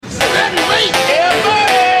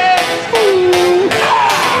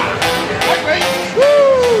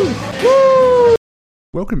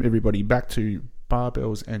welcome everybody back to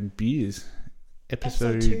Barbells and Beers,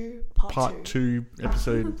 episode 2, part 2,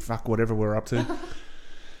 episode fuck whatever we're up to.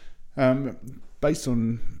 Based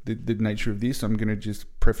on the nature of this, I'm going to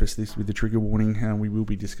just preface this with the trigger warning. We will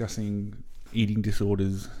be discussing eating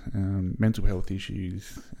disorders, mental health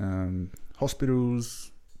issues,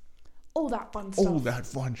 hospitals, all that fun stuff. all that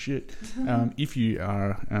fun shit. If you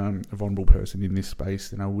are a vulnerable person in this space,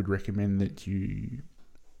 then I would recommend that you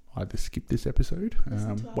either skip this episode.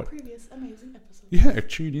 Listen to our previous amazing episodes. Yeah,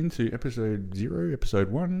 tune into episode 0,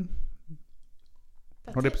 episode 1,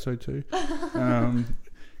 That's not it. episode 2.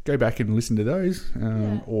 Go back and listen to those,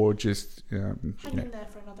 or just Hang in there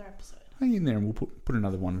for another episode. hang in there, and we'll put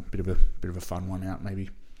another one, bit of a fun one out maybe.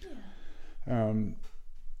 Yeah.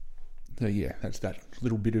 So yeah, that's that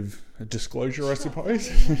little bit of a disclosure, I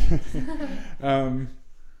suppose.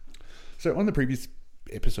 So on the previous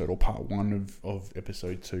episode, or part 1 of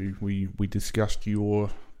episode 2, we discussed your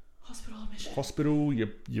Hospital admission.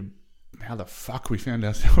 your how the fuck we found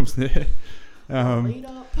ourselves there. Lead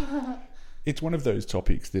up. It's one of those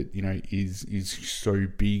topics that, you know, is so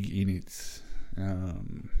big in its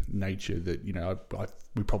nature that, you know,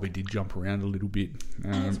 we probably did jump around a little bit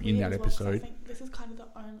in that episode. I think this is kind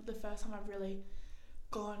of the first time I've really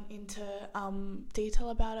gone into detail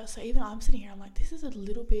about it. So even I'm sitting here, I'm like, this is a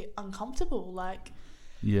little bit uncomfortable. Like,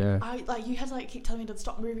 Yeah. you had to keep telling me to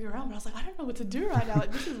stop moving around, but I was like, I don't know what to do right now.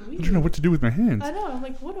 Like, this is weird. I don't know what to do with my hands. I know. I'm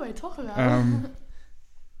like, what do I talk about?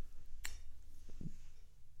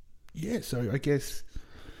 Yeah, so I guess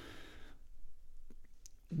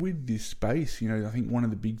with this space, you know, I think one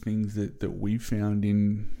of the big things that we found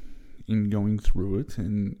in going through it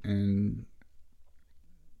and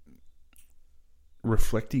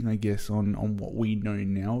reflecting, I guess, on what we know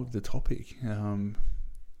now of the topic,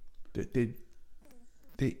 that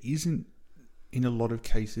there isn't, in a lot of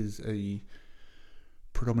cases, a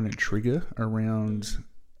predominant trigger around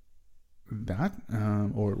that,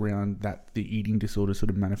 or around that the eating disorder sort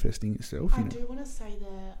of manifesting itself. I do want to say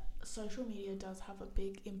that social media does have a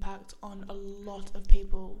big impact on a lot of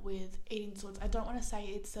people with eating disorders. I don't want to say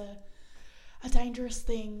it's a dangerous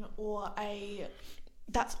thing or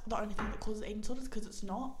that's the only thing that causes eating disorders, because it's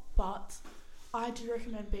not. But I do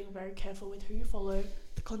recommend being very careful with who you follow,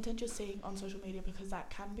 the content you're seeing on social media, because that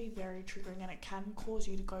can be very triggering and it can cause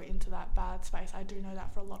you to go into that bad space. I do know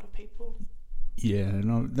that for a lot of people. Yeah,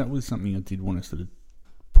 and that was something I did want to sort of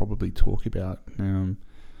probably talk about.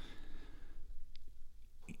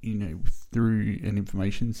 You know, through an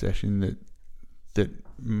information session that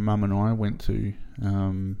Mum and I went to,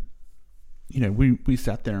 you know, we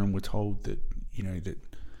sat there and were told that, you know, that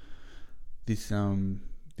this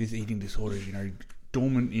eating disorder, you know,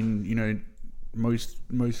 dormant in, you know, most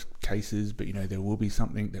cases, but, you know, there will be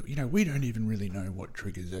something that, you know, we don't even really know what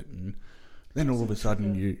triggers it, and then all of a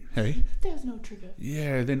sudden there's no trigger.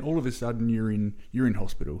 Yeah, then all of a sudden you're in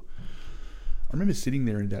hospital. I remember sitting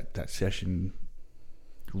there in that session,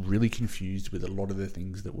 really confused with a lot of the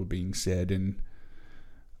things that were being said, and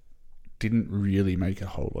didn't really make a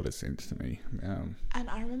whole lot of sense to me. And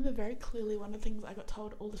I remember very clearly one of the things I got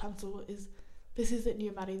told all the time is, this isn't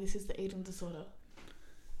new, Maddie, this is the eating disorder.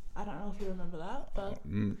 I don't know if you remember that, but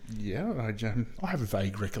yeah, I have a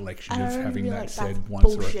vague recollection of having that said once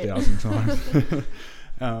bullshit. or 1,000 times.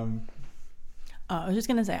 I was just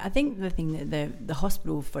going to say, I think the thing that the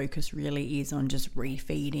hospital focus really is on just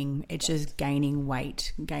refeeding. It's just gaining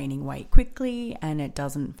weight quickly, and it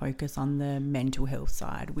doesn't focus on the mental health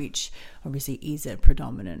side, which obviously is a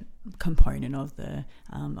predominant component of the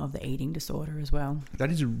eating disorder as well.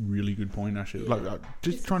 That is a really good point, actually. Like,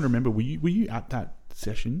 just trying to remember, were you at that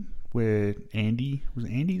session where Andy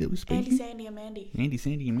that was speaking? Andy, Sandy, and Mandy. Andy,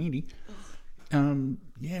 Sandy, and Mandy.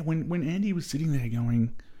 Yeah, when Andy was sitting there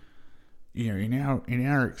going, you know, in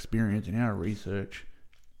our experience, in our research,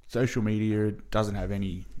 social media doesn't have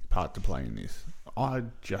any part to play in this. I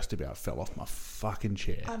just about fell off my fucking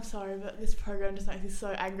chair. I'm sorry, but this program just makes me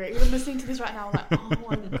so angry. Even listening to this right now, I'm like, oh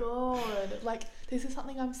my god. Like, this is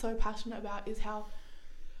something I'm so passionate about, is how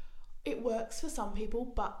it works for some people,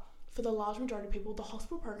 but for the large majority of people, the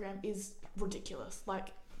hospital program is ridiculous.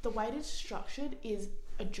 Like, the way it's structured is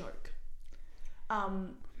a joke.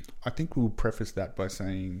 I think we'll preface that by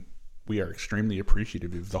saying we are extremely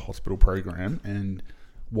appreciative of the hospital program and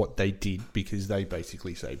what they did, because they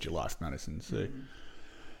basically saved your life, Madison. So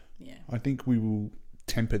yeah, I think we will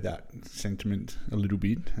temper that sentiment a little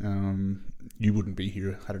bit. You wouldn't be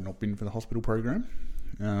here had it not been for the hospital program.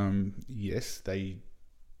 Yes,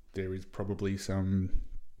 there is probably some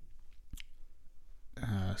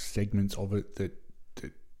segments of it that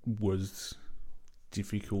was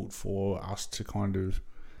difficult for us to kind of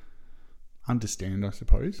understand, I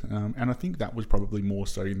suppose. And I think that was probably more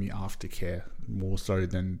so in the aftercare, more so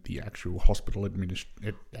than the actual hospital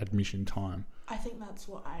admission time. I think that's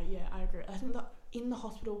what I agree. I think that in the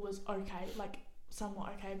hospital was okay, like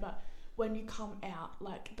somewhat okay, but when you come out,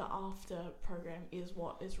 like the after program is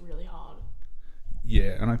what is really hard.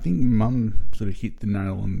 Yeah, and I think Mum sort of hit the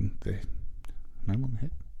nail on the head.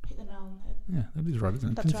 Hit the nail on the head. Yeah, that is right, isn't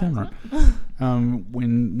it? That's Didn't right, sound right.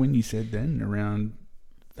 When you said then around,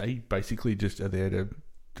 they basically just are there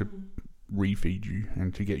to refeed you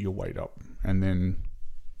and to get your weight up, and then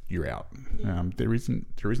you're out. Yeah. There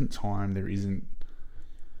isn't time, there isn't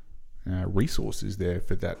resources there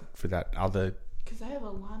for that other. Because they have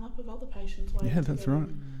a lineup of other patients waiting. Yeah, that's right.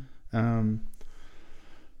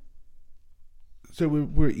 So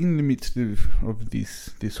we're in the midst of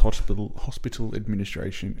this hospital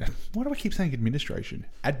administration. Why do I keep saying administration?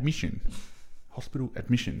 Admission. Hospital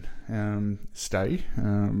admission. Stay.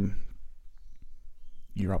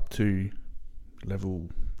 You're up to level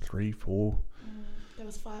 3, 4. There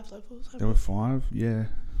was 5 levels. There were 5, yeah.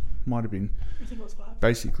 Might have been. I think it was 5.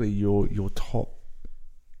 Basically, your top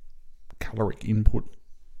caloric input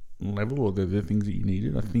level, or the things that you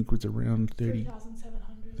needed, I think was around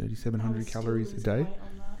 3,700 calories a day.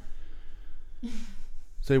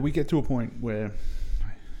 So we get to a point where,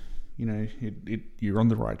 you know, you're on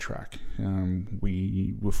the right track.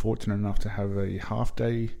 We were fortunate enough to have a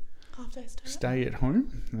half-day stay at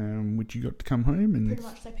home, which you got to come home and pretty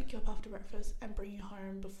much they pick you up after breakfast and bring you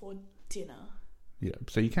home before dinner. Yeah,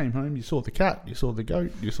 so you came home, you saw the cat, you saw the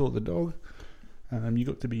goat, you saw the dog. You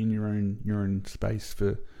got to be in your own space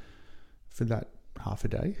for that half a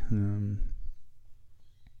day.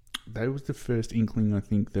 That was the first inkling, I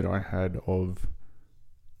think, that I had of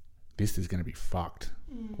this is going to be fucked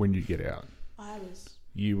when you get out.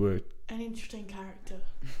 You were an interesting character.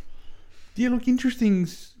 Yeah, look,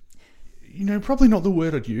 interesting's, you know, probably not the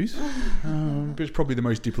word I'd use, but it's probably the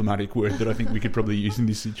most diplomatic word that I think we could probably use in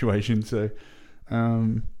this situation. So,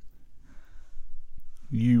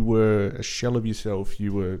 you were a shell of yourself.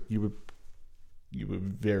 You were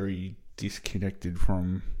very disconnected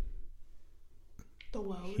from the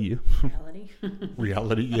world. Here.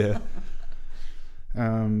 Reality, yeah.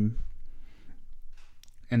 And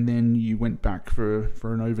then you went back for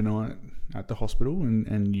an overnight at the hospital,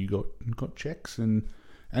 and you got checks and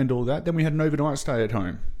all that. Then we had an overnight stay at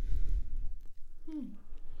home.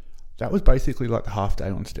 That was basically like the half day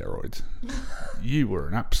on steroids. You were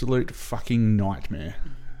an absolute fucking nightmare.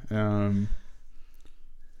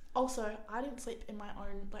 Also, I didn't sleep in my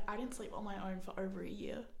own. Like, I didn't sleep on my own for over a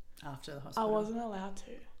year. After the hospital, I wasn't allowed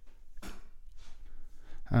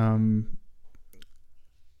to.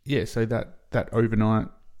 Yeah. So that overnight,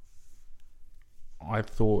 I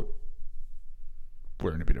thought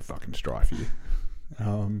we're in a bit of fucking strife here.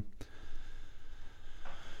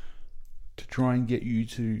 To try and get you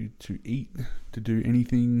to eat, to do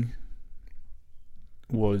anything,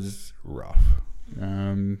 was rough.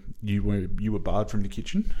 You were barred from the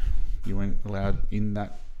kitchen. You weren't allowed in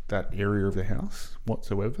that area of the house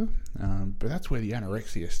whatsoever. But that's where the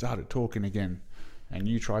anorexia started talking again, and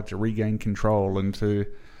you tried to regain control and to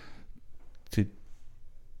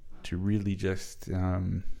really just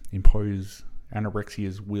impose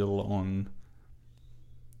anorexia's will on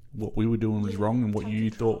what we were doing was wrong and what you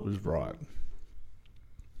thought was right.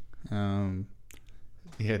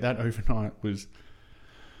 Yeah, that overnight was...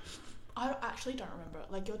 I actually don't remember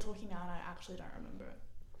it. Like, you're talking now and I actually don't remember it.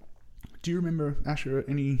 Do you remember, Asher,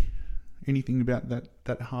 anything about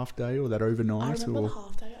that half day or that overnight? I remember the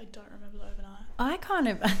half day. I don't remember the overnight. I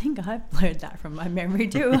think I blurred that from my memory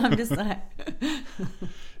too. I'm just like...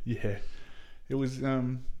 Yeah. It was...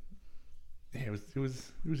 it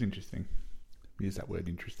was interesting. Use that word,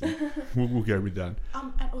 interesting. We'll go with that.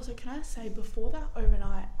 And also, can I say, before that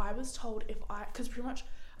overnight, I was told because pretty much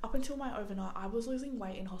up until my overnight, I was losing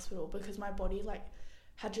weight in hospital because my body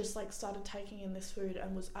had just started taking in this food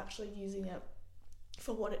and was actually using it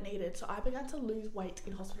for what it needed. So I began to lose weight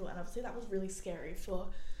in hospital, and obviously that was really scary for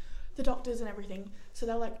the doctors and everything. So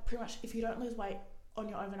they're like, pretty much, if you don't lose weight on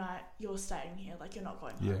your overnight, you're staying here. Like, you're not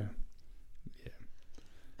going home. Yeah.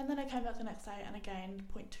 And then I came back the next day and I gained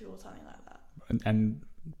 0.2 or something like that. And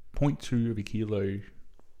 0.2 of a kilo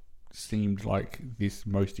seemed like this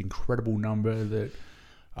most incredible number that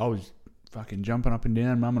I was fucking jumping up and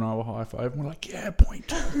down. Mum and I were high-fiving. We're like, yeah,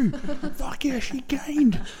 0.2. Fuck yeah, she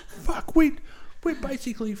gained. Fuck, we're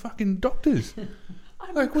basically fucking doctors. We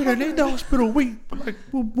don't need the hospital.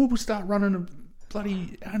 We'll start running a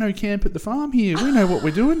bloody anno camp at the farm here. We know what we're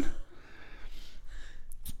doing.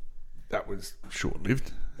 That was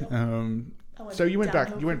short-lived. Yep. So you went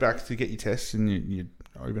back to get your tests, and you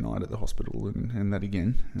overnight at the hospital and that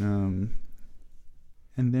again.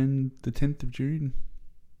 And then the 10th of June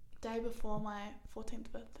day before my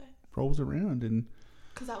 14th birthday. rolls around, and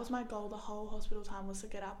because that was my goal the whole hospital time, was to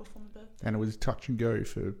get out before my birthday. and it was touch and go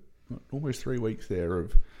for almost 3 weeks there.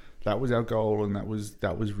 Of that was our goal, and that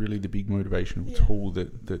was really the big motivational tool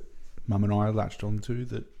that Mum and I latched onto,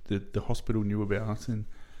 that the hospital knew about, and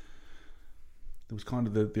it was kind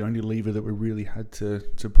of the only lever that we really had to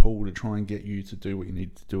pull to try and get you to do what you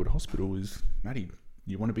need to do at hospital. Is, Maddie,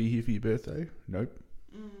 you want to be here for your birthday? Nope.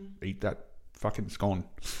 Eat that fucking scone.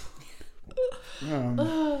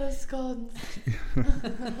 The scones.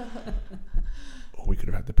 Or we could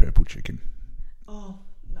have had the purple chicken. Oh,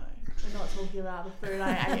 no. We're not talking about the food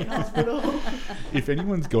I ate in hospital. If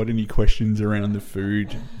anyone's got any questions around the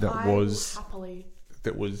food that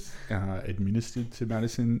was administered to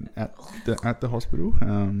Madison at the hospital,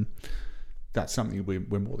 that's something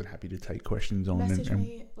we're more than happy to take questions on. Message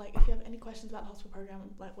me, like, if you have any questions about the hospital program,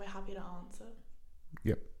 like, we're happy to answer.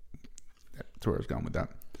 Yep, that's where I was going with that.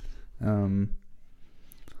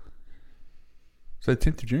 So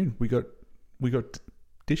 10th of June, we got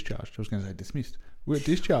discharged. I was going to say dismissed. We got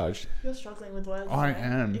discharged. You're struggling with words. I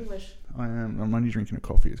am. English. I am. I'm only drinking a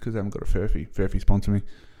coffee. It's because I haven't got a Furphy. Furphy sponsor me.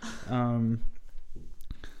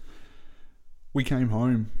 We came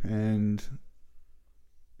home, and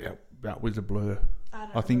that was a blur.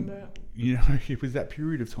 I think remember. It was that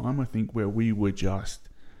period of time, I think, where we were just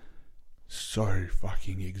so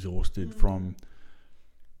fucking exhausted from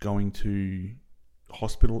going to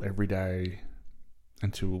hospital every day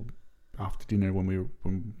until after dinner when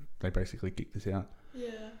they basically kicked us out.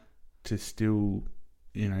 Yeah. To still,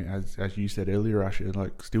 as you said earlier, Asher,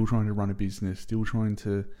 like, still trying to run a business, still trying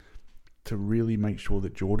to really make sure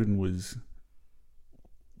that Jordan was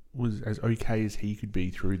as okay as he could be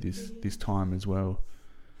through this time as well.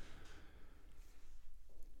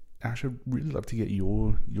 Ash, I'd really love to get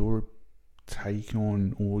your take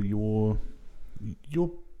on, or your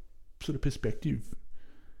sort of perspective,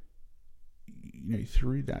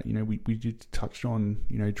 through that. We just touched on,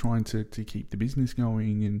 trying to keep the business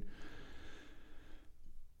going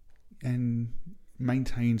and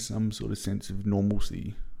maintain some sort of sense of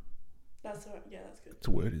normalcy. That's all right. Yeah, that's good. It's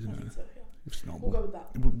a word, isn't I it? think so, yeah. If it's not, We'll go with that.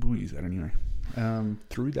 We'll use that anyway.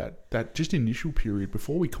 Through that just initial period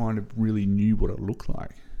before we kind of really knew what it looked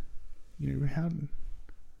like, how.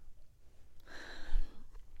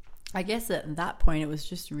 I guess at that point it was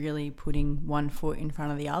just really putting one foot in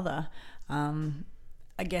front of the other.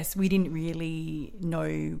 I guess we didn't really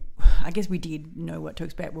know. I guess we did know what to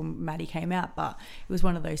expect when Maddie came out, but it was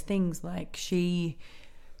one of those things, like, she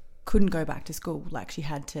couldn't go back to school. Like, she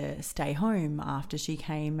had to stay home after she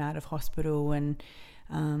came out of hospital, and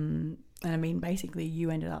I mean, basically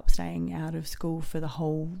you ended up staying out of school for the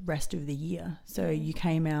whole rest of the year. So you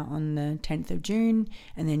came out on the 10th of June,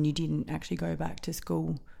 and then you didn't actually go back to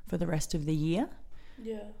school for the rest of the year.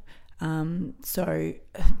 Yeah. So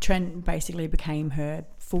Trent basically became her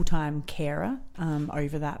full-time carer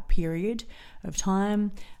over that period of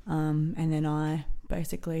time, and then I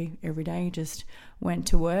basically every day just went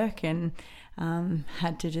to work and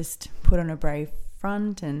had to just put on a brave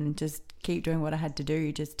front and just keep doing what I had to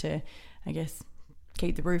do, just to, I guess,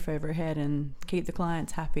 keep the roof over her head and keep the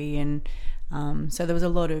clients happy. And so there was a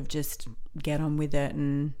lot of just get on with it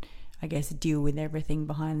and, I guess, deal with everything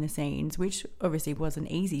behind the scenes, which obviously wasn't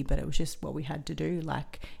easy, but it was just what we had to do.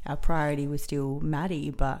 Like, our priority was still Maddie,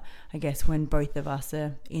 but I guess when both of us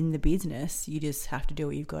are in the business, you just have to do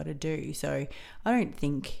what you've got to do. So I don't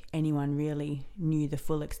think anyone really knew the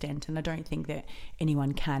full extent, and I don't think that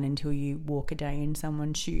anyone can until you walk a day in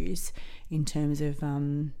someone's shoes, in terms of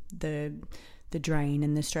the drain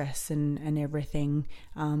and the stress and everything.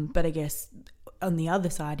 But I guess on the other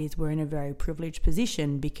side is we're in a very privileged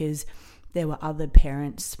position, because there were other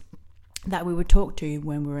parents that we would talk to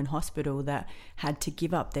when we were in hospital that had to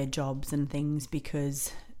give up their jobs and things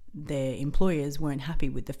because their employers weren't happy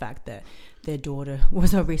with the fact that their daughter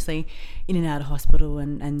was obviously in and out of hospital,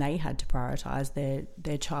 and they had to prioritise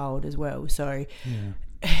their child as well. So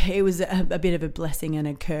it was a bit of a blessing and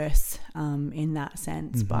a curse in that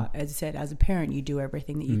sense. But as I said, as a parent, you do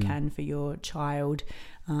everything that you can for your child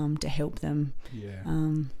to help them. I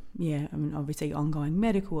mean, obviously ongoing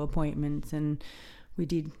medical appointments, and we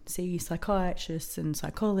did see psychiatrists and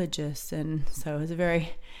psychologists, and so it was a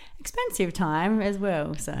very expensive time as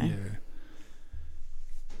well. So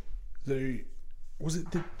was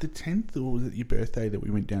it the 10th, or was it your birthday that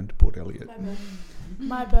we went down to Port Elliot?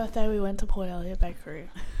 My birthday, we went to Port Elliot Bakery.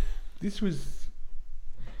 This was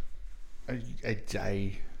a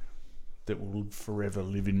day that will forever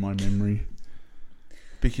live in my memory,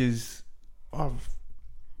 because I've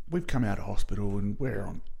we've come out of hospital and we're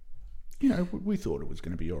on, you know, we thought it was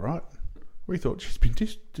going to be all right. We thought she's been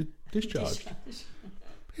discharged.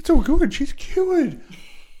 It's all good. She's cured.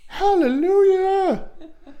 Hallelujah.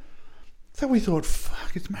 So we thought,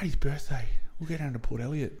 fuck, it's Maddie's birthday. We'll get down to Port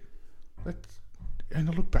Elliot. And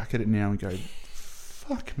I look back at it now and go,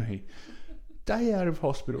 fuck me. Day out of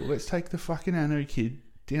hospital. Let's take the fucking Anno kid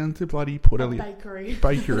down to bloody Port Elliot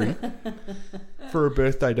bakery for a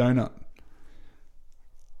birthday donut.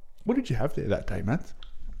 What did you have there that day, Matt?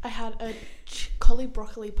 I had a cauli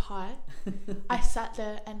broccoli pie. I sat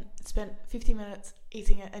there and spent 50 minutes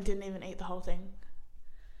eating it and didn't even eat the whole thing.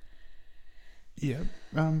 Yeah.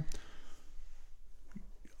 I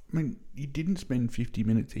mean, you didn't spend 50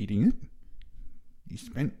 minutes eating it. You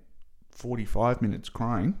spent 45 minutes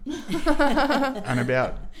crying and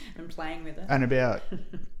playing with it, and about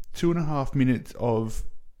 2.5 minutes of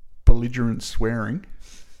belligerent swearing,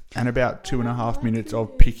 and about 2.5 minutes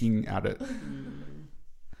of picking at it.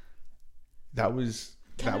 That was.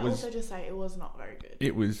 Can I also just say it was not very good?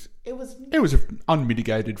 It was an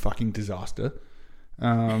unmitigated fucking disaster.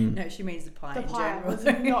 No, she means the pie. The in pie general. was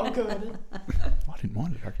not good. I didn't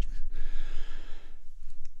mind it actually.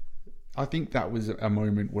 I think that was a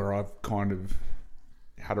moment where I've kind of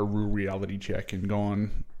had a real reality check and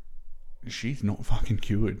gone, she's not fucking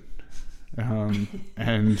cured.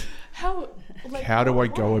 And how do I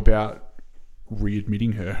go about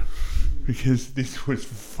readmitting her? Because this was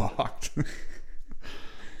fucked.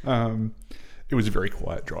 It was a very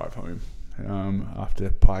quiet drive home after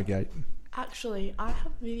Piegate. Actually, I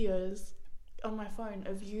have videos on my phone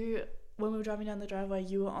of you when we were driving down the driveway.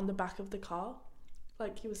 You were on the back of the car,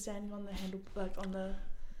 like you were standing on the handle, like on the.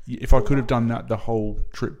 If I could have done that the whole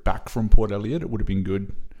trip back from Port Elliot, it would have been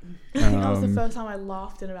good. That was the first time I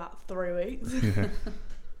laughed in about 3 weeks.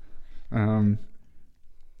 Yeah.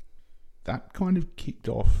 That kind of kicked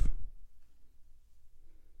off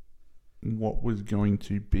what was going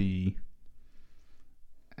to be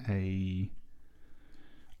a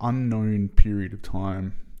unknown period of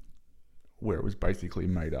time where it was basically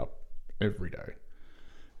made up every day.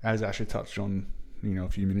 As Asha touched on, a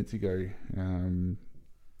few minutes ago, and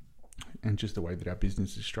just the way that our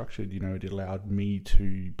business is structured, it allowed me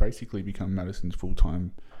to basically become Madison's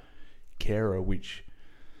full-time carer, which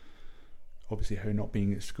obviously her not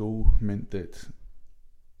being at school meant that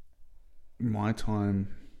my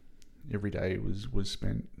time every day was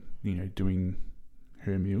spent, doing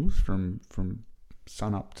her meals from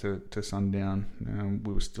sun up to sundown.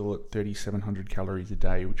 We were still at 3,700 calories a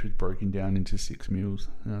day, which was broken down into 6 meals,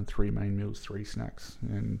 3 main meals, 3 snacks,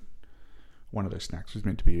 and one of those snacks was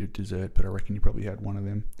meant to be a dessert, but I reckon you probably had one of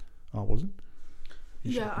them. Oh, was it?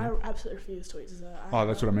 Yeah, I absolutely refused to eat dessert.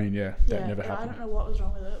 That's what I mean, yeah. That never happened. I don't know what was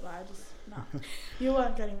wrong with it, but I just, nah. You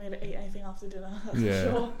weren't getting me to eat anything after dinner, that's for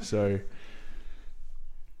sure. So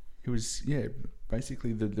it was,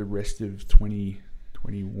 basically the rest of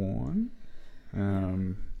 2021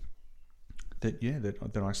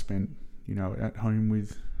 that I spent, at home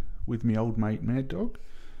with my old mate Mad Dog.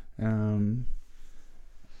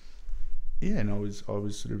 And I was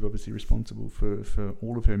sort of obviously responsible for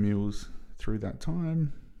all of her meals through that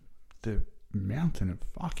time. The mountain of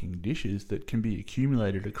fucking dishes that can be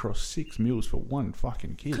accumulated across 6 meals for one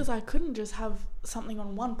fucking kid. Because I couldn't just have something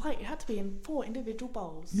on one plate. It had to be in 4 individual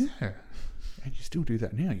bowls. Yeah. And you still do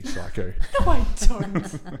that now, you psycho. No, I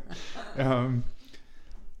don't.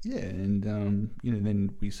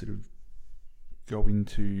 Then we sort of go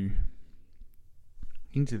into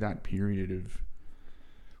that period of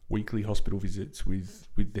weekly hospital visits with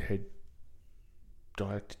the head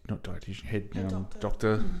doctor,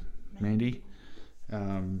 Mandy,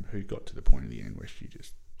 who got to the point at the end where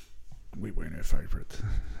we weren't her favourite.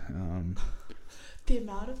 The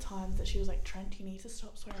amount of times that she was like, Trent, you need to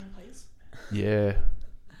stop swearing, please. Yeah.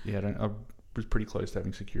 I was pretty close to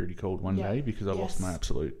having security called one day because I lost my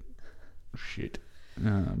absolute shit.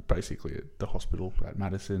 Basically at the hospital at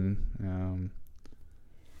Madison,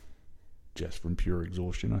 just from pure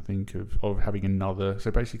exhaustion, I think, of having another.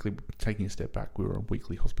 So basically, taking a step back, we were on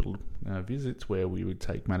weekly hospital visits where we would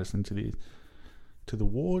take Madison to the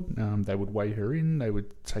ward. They would weigh her in. They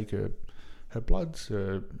would take her bloods.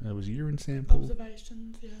 There was a urine sample.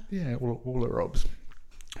 Observations, Yeah, all her obs.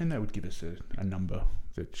 And they would give us a number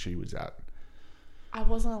that she was at. I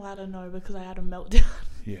wasn't allowed to know because I had a meltdown.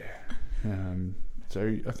 Yeah.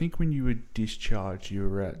 So I think when you were discharged, you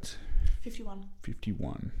were at 51.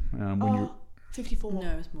 51. 54.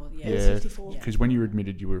 No, it's more. It was 54. Because when you were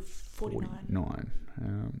admitted, you were 49.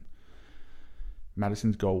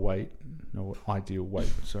 Madison's goal weight, or ideal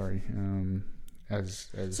weight, sorry.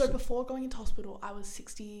 So before going into hospital, I was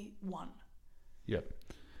 61. Yep.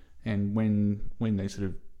 And when they sort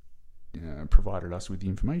of provided us with the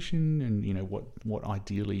information and what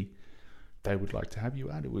ideally they would like to have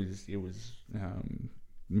you at, it was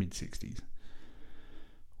mid-60s,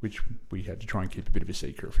 which we had to try and keep a bit of a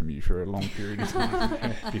secret from you for a long period of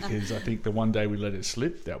time because I think the one day we let it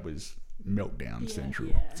slip, that was meltdown central.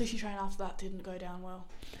 Yeah. So she trained after that didn't go down well.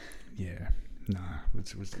 Yeah. No,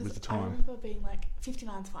 it was the time. I remember being like,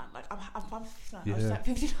 59's fine. Like, I'm fine with 59. Yeah. I was at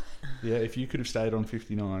 59. Yeah, if you could have stayed on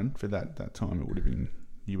 59 for that time, it would have been,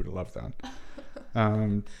 you would have loved that.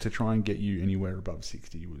 To try and get you anywhere above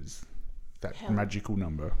 60 was that magical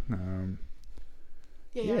number. And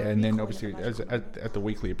then obviously at the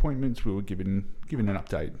weekly appointments, we were given an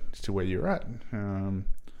update as to where you're at.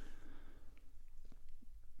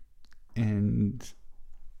 And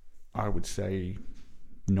I would say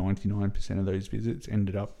 99% of those visits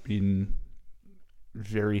ended up in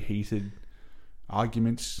very heated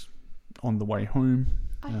arguments on the way home.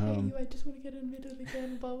 I hate you, I just want to get admitted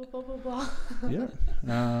again, blah, blah, blah, blah, blah. Yeah.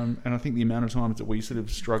 And I think the amount of times that we sort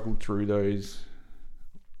of struggled through those,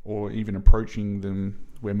 or even approaching them,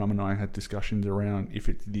 where Mum and I had discussions around, if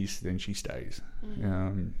it's this, then she stays.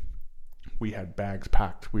 We had bags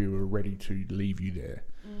packed. We were ready to leave you there.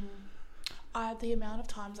 The amount of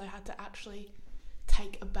times I had to actually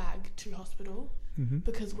take a bag to hospital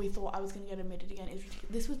because we thought I was going to get admitted again.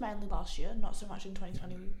 This was mainly last year, not so much in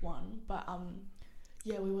 2021. But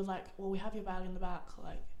we were like, well, we have your bag in the back.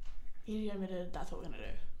 Like, you need to get admitted. That's what we're going to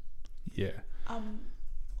do. Yeah.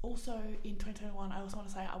 Also in 2021, I also want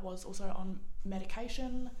to say I was also on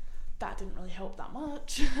medication. That didn't really help that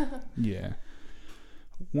much. Yeah.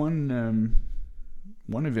 One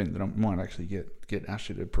event that I might actually get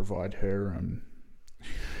Asher to provide her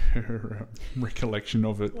recollection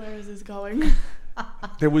of it. Where is this going?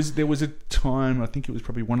 There was a time, I think it was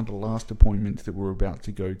probably one of the last appointments that we were about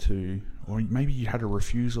to go to, or maybe you had a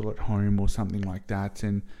refusal at home or something like that,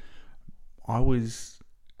 and I was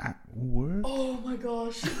at work. Oh my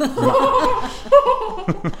gosh.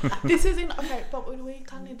 This isn't okay, but we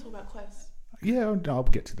kind of need to talk about Quest. Yeah, I'll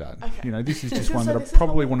get to that. Okay. This is just one that I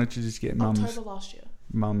probably wanted to just get October last year.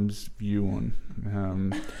 Mum's view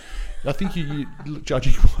on. I think you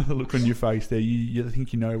judging by the look on your face there, you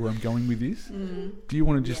think you know where I'm going with this. Do you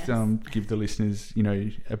want to just give the listeners,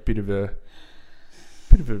 a bit of a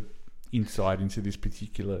insight into this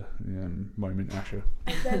particular moment, Asher?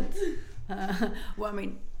 Well, I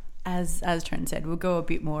mean, as Trent said, we'll go a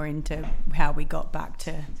bit more into how we got back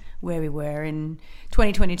to where we were in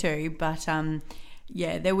 2022, but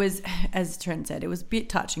there was, as Trent said, it was a bit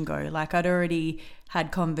touch and go. Like, I'd already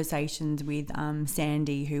had conversations with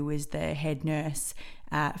Sandy, who was the head nurse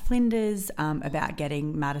at Flinders, about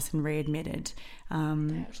getting Madison readmitted.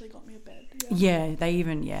 They actually got me a bed. Yeah, they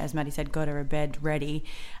even, as Maddie said, got her a bed ready.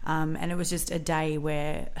 And it was just a day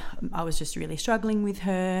where I was just really struggling with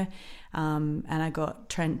her. And I got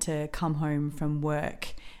Trent to come home from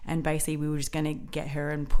work, and basically we were just going to get her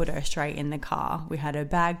and put her straight in the car. We had her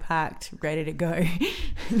bag packed, ready to go.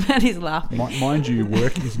 Maddie's laughing. Mind you,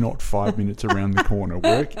 work is not 5 minutes around the corner.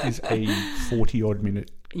 Work is a 40-odd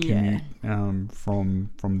minute commute from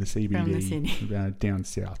the CBD down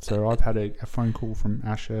south. So I've had a phone call from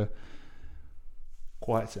Asher,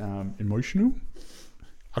 quite emotional,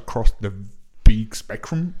 across the big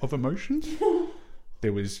spectrum of emotions.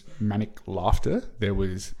 There was manic laughter. There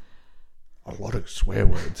was a lot of swear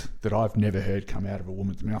words that I've never heard come out of a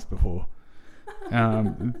woman's mouth before.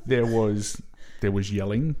 There was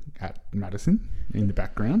yelling at Madison in the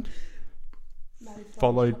background,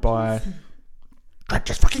 followed by,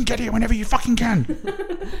 just fucking get here whenever you fucking can.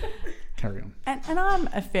 Carry on. And I'm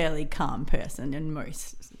a fairly calm person in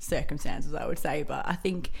most circumstances, I would say, but I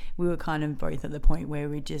think we were kind of both at the point where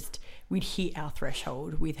we'd hit our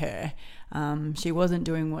threshold with her. She wasn't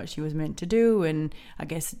doing what she was meant to do, and I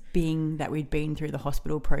guess being that we'd been through the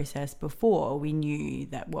hospital process before, we knew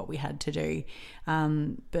that what we had to do.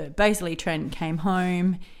 But basically Trent came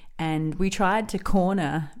home and we tried to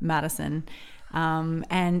corner Madison.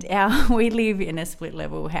 And we live in a split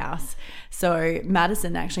level house, so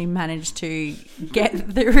Madison actually managed to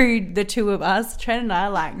get through the two of us. Trent and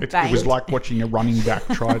I it was like watching a running back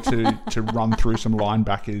try to run through some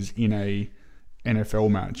linebackers in a NFL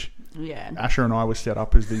match. Yeah, Asher and I were set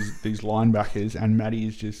up as these linebackers, and Maddie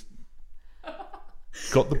has just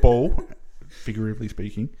got the ball, figuratively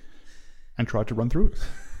speaking, and tried to run through it.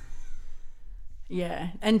 Yeah,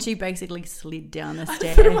 and she basically slid down the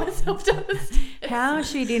stairs. I threw myself down the stairs. How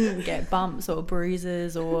she didn't get bumps or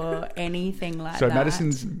bruises or anything like so that.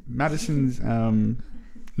 So Madison's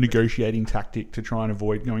negotiating tactic to try and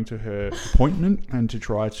avoid going to her appointment and to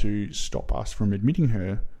try to stop us from admitting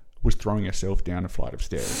her was throwing herself down a flight of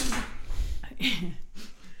stairs. And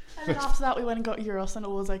then after that, we went and got Euros, and it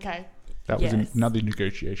was okay. That was another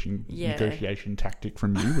negotiation tactic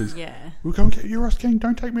from you. Was we'll go and get Euros King.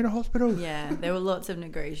 Don't take me to hospital. Yeah, there were lots of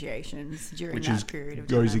negotiations during that period of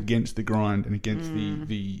time. Goes against the grind and against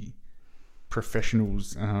the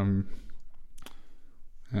professionals'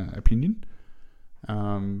 opinion.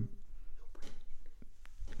 So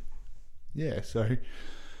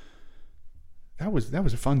that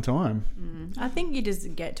was a fun time. I think you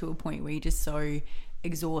just get to a point where you're just so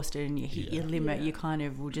exhausted and you hit your limit. You kind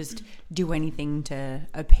of will just do anything to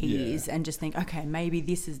appease and just think, okay, maybe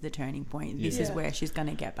this is the turning point. This is where she's going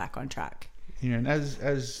to get back on track. And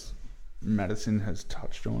as Madison has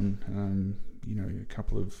touched on, a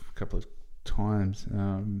couple of times,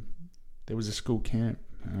 there was a school camp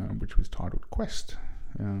which was titled Quest,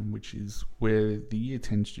 which is where the Year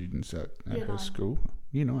 10 students at her school.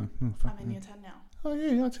 Year 9. I'm in Year 10 now. Oh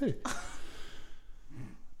yeah, I too.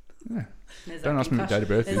 Yeah. Don't ask me the date of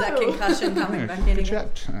birth. There's that concussion coming back in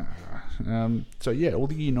again. All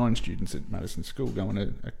the Year 9 students at Madison School go on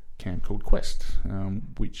a camp called Quest,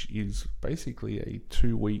 which is basically a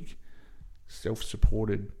 2-week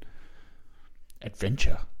self-supported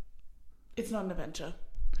adventure. It's not an adventure.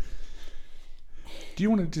 Do you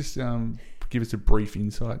want to just give us a brief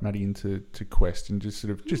insight, Maddie, into Quest and just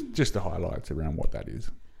sort of just the highlights around what that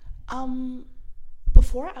is?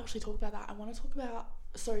 Before I actually talk about that, I want to talk about,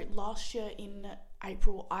 so last year in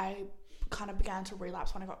April, I kind of began to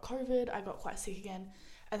relapse when I got COVID. I got quite sick again,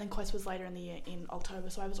 and then Quest was later in the year in October,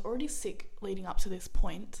 so I was already sick leading up to this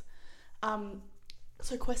point. So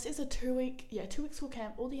Quest is a 2-week school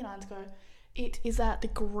camp. All the Year 9s go. It is at the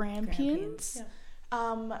Grampians.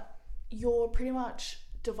 You're pretty much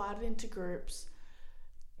divided into groups.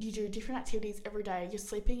 You do different activities every day. You're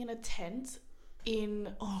sleeping in a tent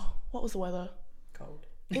in, what was the weather? Cold.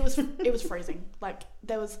 It was freezing. Like,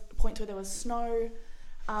 there was a point where there was snow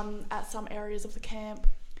at some areas of the camp,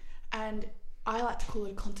 and I like to call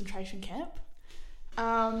it a concentration camp.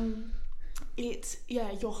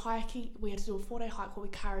 You're hiking. We had to do a 4-day hike where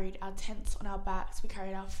we carried our tents on our backs, we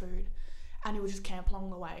carried our food, and you would just camp along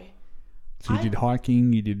the way. So you did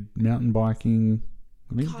hiking, you did mountain biking,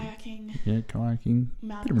 kayaking. Yeah, kayaking. Mountain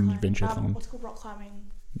Bit of an climbing. adventure fun. What's called rock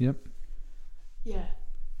climbing. Yep. Yeah.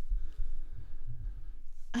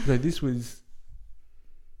 So this was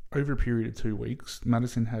over a period of 2 weeks.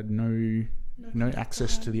 Madison had no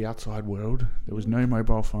access to the outside world. There was no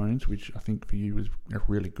mobile phones, which I think for you was a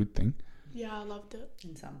really good thing. Yeah, I loved it.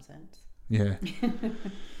 In some sense. Yeah.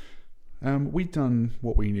 We'd done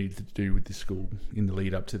what we needed to do with the school in the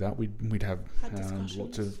lead up to that. We'd have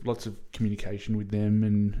lots of communication with them,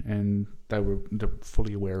 and they're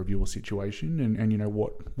fully aware of your situation and you know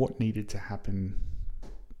what needed to happen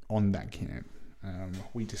on that camp.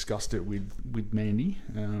 We discussed it with Mandy,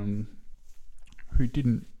 who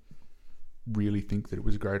didn't really think that it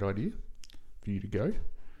was a great idea for you to go.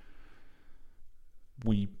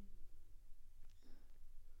 We,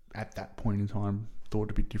 at that point in time, thought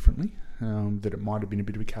a bit differently, that it might have been a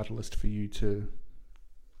bit of a catalyst for you to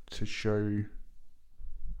show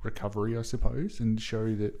recovery, I suppose, and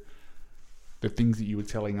show that the things that you were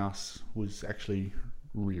telling us was actually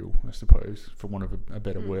real, I suppose, for want of a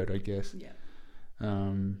better word, I guess. Yeah.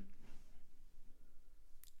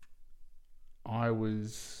 I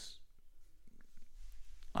wouldn't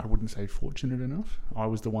say fortunate enough. I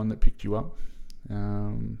was the one that picked you up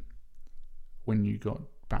when you got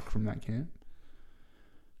back from that camp.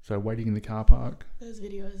 So waiting in the car park. There's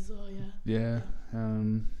videos as well, yeah.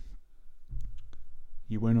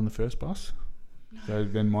 You weren't on the first bus. No. So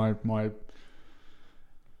then my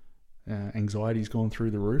anxiety's gone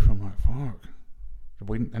through the roof. I'm like, fuck.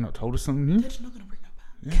 They're not told us something new? They're just not going to bring her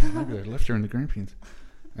back. Yeah, maybe they left her in the Grampians.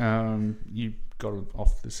 You got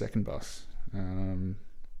off the second bus.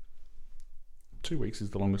 2 weeks is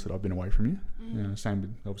the longest that I've been away from you. Same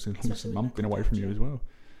with, obviously, the longest Mum's been away from you as well.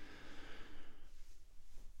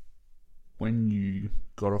 When you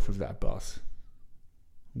got off of that bus,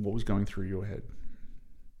 what was going through your head?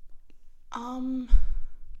 I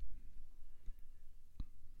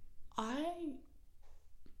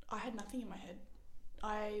had nothing in my head.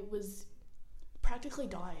 I was practically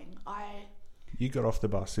dying. You got off the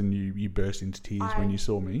bus and you burst into tears when you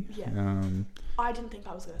saw me. Yeah. I didn't think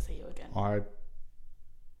I was going to see you again. I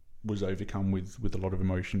was overcome with a lot of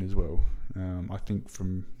emotion as well. I think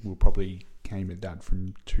we probably came at that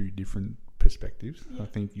from two different perspectives. Yeah. I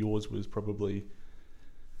think yours was probably,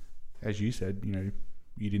 as you said,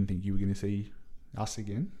 you didn't think you were going to see us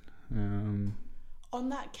again. On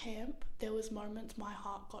that camp, there was moments my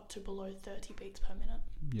heart got to below 30 beats per minute.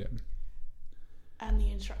 Yeah. and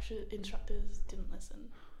the instructors didn't listen.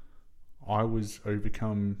 I was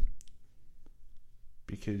overcome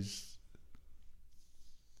because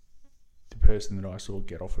the person that I saw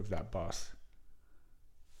get off of that bus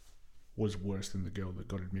was worse than the girl that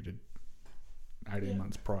got admitted 18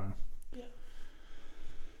 months prior. Yeah.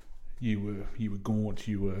 You were gaunt,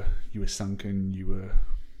 you were sunken,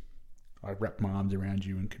 I wrapped my arms around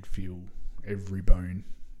you and could feel every bone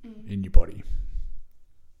in your body.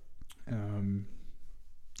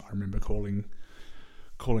 I remember calling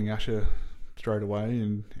Asher straight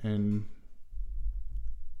away and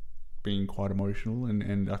being quite emotional,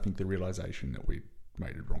 and I think the realisation that we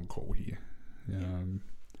made a wrong call here.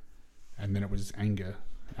 And then it was anger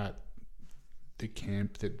at the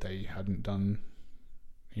camp that they hadn't done,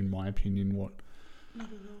 in my opinion,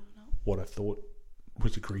 what I thought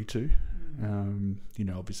was agreed to.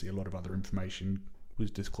 Obviously a lot of other information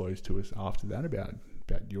was disclosed to us after that about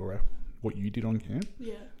what you did on camp.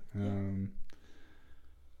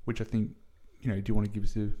 Which I think, do you want to give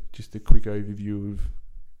us just a quick overview of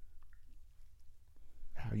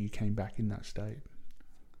how you came back in that state?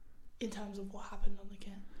 In terms of what happened on the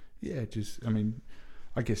camp? Yeah,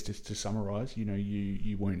 I guess just to summarise,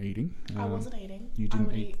 you weren't eating. I wasn't eating. You didn't I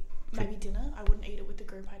would eat maybe dinner. I wouldn't eat it with the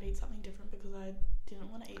group. I'd eat something different because I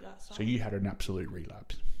didn't want to eat that stuff. So you had an absolute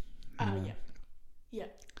relapse. Yeah.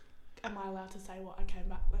 Am I allowed to say what I came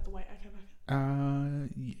back, like the weight I came back?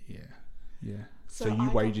 Yeah. So you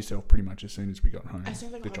weighed yourself pretty much as soon as we got home, as soon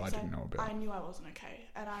as I got home, I didn't know about. I knew I wasn't okay,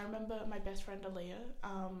 and I remember my best friend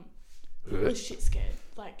Aaliyah was shit scared.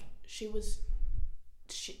 Like she was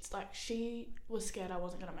scared I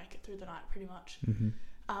wasn't gonna make it through the night, pretty much.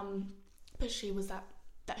 But she was that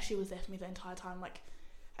she was there for me the entire time. Like,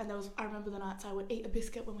 and I remember the nights I would eat a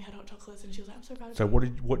biscuit when we had hot chocolates, and she was like, "I'm so proud of you." So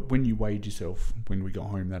when you weighed yourself when we got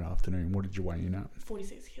home that afternoon, what did you weigh in at?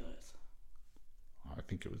 46 kilos. I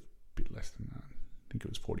think it was a bit less than that. I think it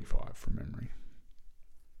was 45 from memory.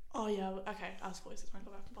 Oh yeah, okay. I was 46 when I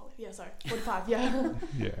got back from Bali. Yeah, sorry, 45. Yeah.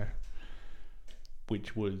 Yeah.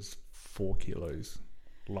 Which was 4 kilos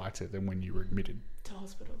lighter than when you were admitted to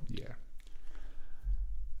hospital. Yeah.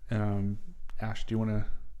 Ash, do you want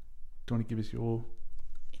to give us your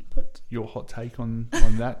input, your hot take on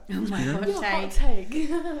that experience? Your hot take.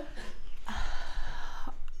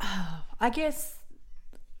 I guess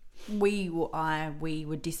we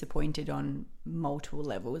were disappointed on multiple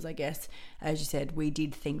levels. I guess, as you said, we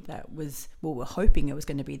did think we're hoping it was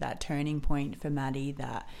going to be that turning point for Maddie,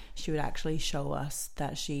 that she would actually show us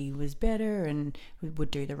that she was better and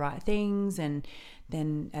would do the right things. And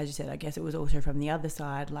then, as you said, I guess it was also from the other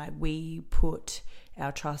side, like we put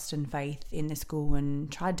our trust and faith in the school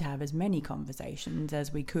and tried to have as many conversations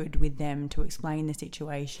as we could with them to explain the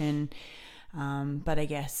situation. But I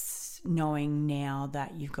guess knowing now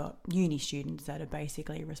that you've got uni students that are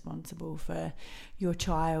basically responsible for your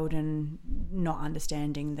child and not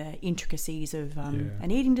understanding the intricacies of an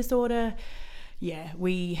eating disorder,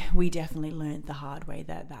 we definitely learnt the hard way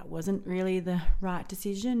that wasn't really the right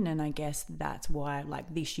decision. And I guess that's why,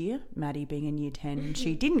 like this year, Maddie being in year 10,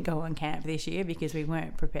 she didn't go on camp this year because we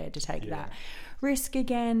weren't prepared to take that risk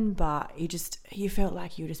again. But you felt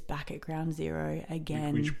like you were just back at ground zero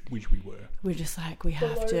again, which we were. We're just like, we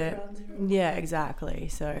have to, exactly.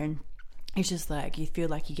 So it's just like you feel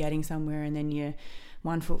like you're getting somewhere and then you're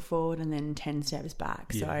 1 foot forward and then 10 steps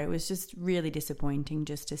back. So it was just really disappointing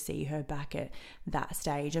just to see her back at that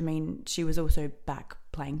stage. I mean, she was also back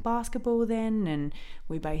playing basketball then, and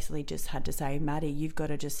we basically just had to say, Maddie, you've got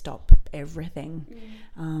to just stop everything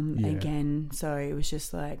again. So it was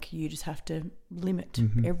just like, you just have to limit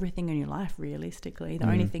everything in your life realistically. The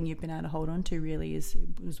only thing you've been able to hold on to really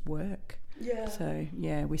was work. Yeah. So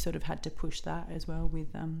we sort of had to push that as well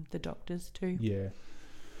with the doctors too. Yeah.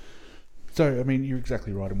 So, I mean, you're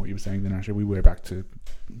exactly right in what you were saying then, Asha. We were back to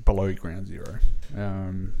below ground zero.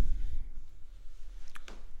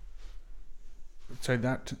 So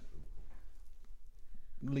that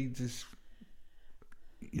leads us,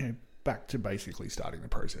 back to basically starting the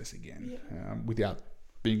process again, without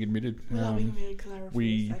being admitted. Without being admitted, because I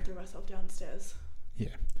refused. I threw myself downstairs.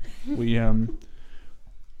 Yeah. We, I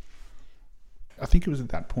think it was at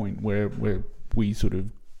that point where we sort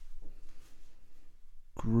of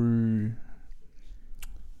grew,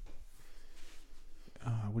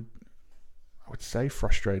 I would say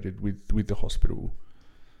frustrated with the hospital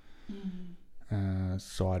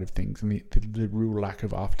side of things, and the real lack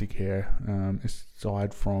of aftercare,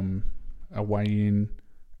 aside from a weigh-in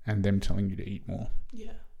and them telling you to eat more.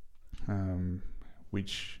 Yeah.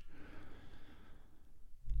 Which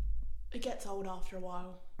it gets old after a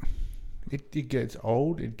while. It gets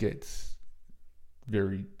old. It gets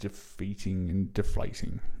very defeating and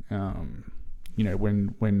deflating. You know,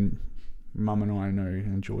 when Mum and I know,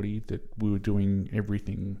 and Geordie, that we were doing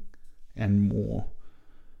everything and more,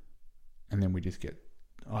 and then we just get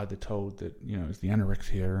either told that, you know, it's the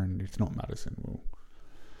anorexia and it's not Madison. Well,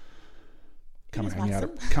 come and hang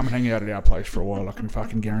out at our place for a while. I can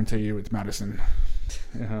fucking guarantee you it's Madison.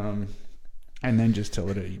 And then just tell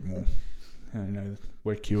her to eat more. You know,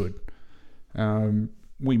 we're cured.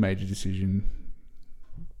 We made a decision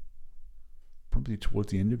probably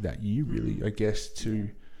towards the end of that year, really, I guess, to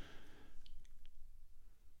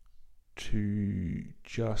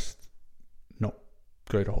just not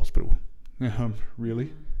go to hospital.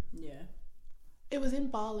 Really. Yeah. It was in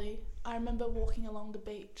Bali. I remember walking along the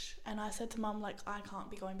beach, and I said to Mum, like, I can't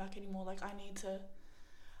be going back anymore. Like, I need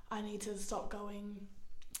to stop going.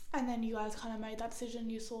 And then you guys kind of made that decision.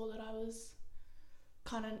 You saw that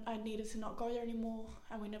I needed to not go there anymore,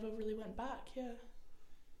 and we never really went back. Yeah.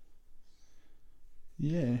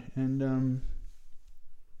 Yeah, and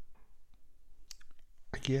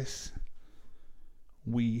I guess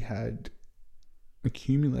we had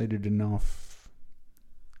accumulated enough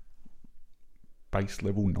base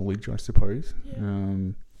level knowledge, I suppose.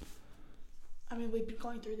 Yeah. I mean, we've been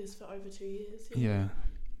going through this for over 2 years. Yeah.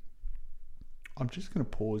 I'm just going to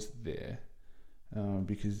pause there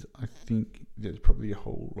because I think there's probably a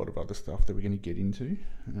whole lot of other stuff that we're going to get into.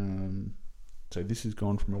 So this has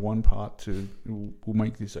gone from a one part to we'll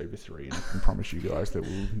make this over 3, and I can promise you guys that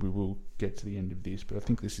we will get to the end of this. But I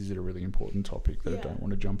think this is a really important topic that I don't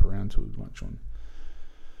want to jump around too much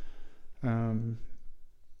on.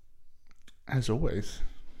 As always,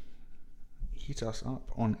 hit us up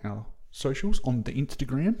on our socials on the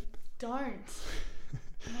Instagram. Don't.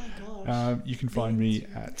 Oh my gosh. You can find me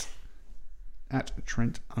at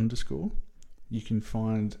Trent_. You can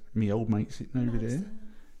find me old mate sitting over there.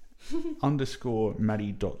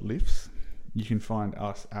 _Maddie.lifts. You can find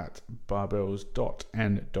us at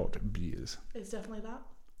barbells.and.beers. It's definitely that.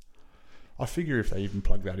 I figure if they even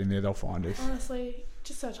plug that in there, they'll find us. Honestly,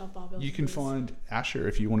 just search up Barbells. You can find Asher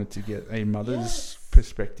if you wanted to get a mother's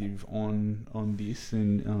perspective on this,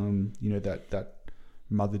 and you know, that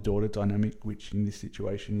mother-daughter dynamic, which in this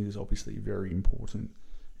situation is obviously very important.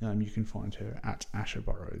 You can find her at Asher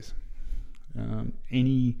Burrows.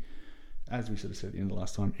 As we sort of said at the end of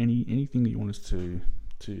last time, anything that you want us to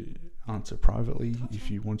answer privately, if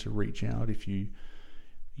you want to reach out, if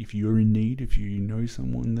you're in need, if you know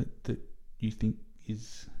someone that you think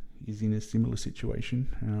is in a similar situation,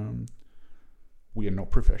 we are not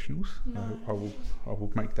professionals. No. I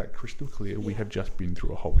will make that crystal clear. We have just been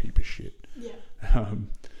through a whole heap of shit. Yeah.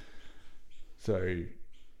 So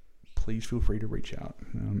please feel free to reach out,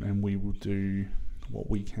 and we will do what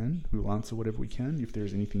we can. We will answer whatever we can. If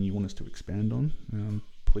there's anything you want us to expand on,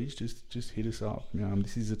 please just hit us up.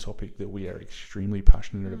 This is a topic that we are extremely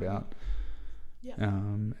passionate about. Yeah.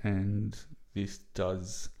 And this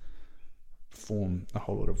does form a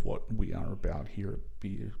whole lot of what we are about here at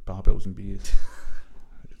Barbells and Beers.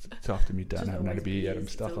 It's after midday and I haven't had a beer yet. I'm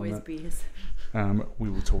stuck on that. Beers. We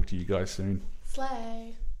will talk to you guys soon.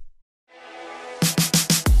 Slay.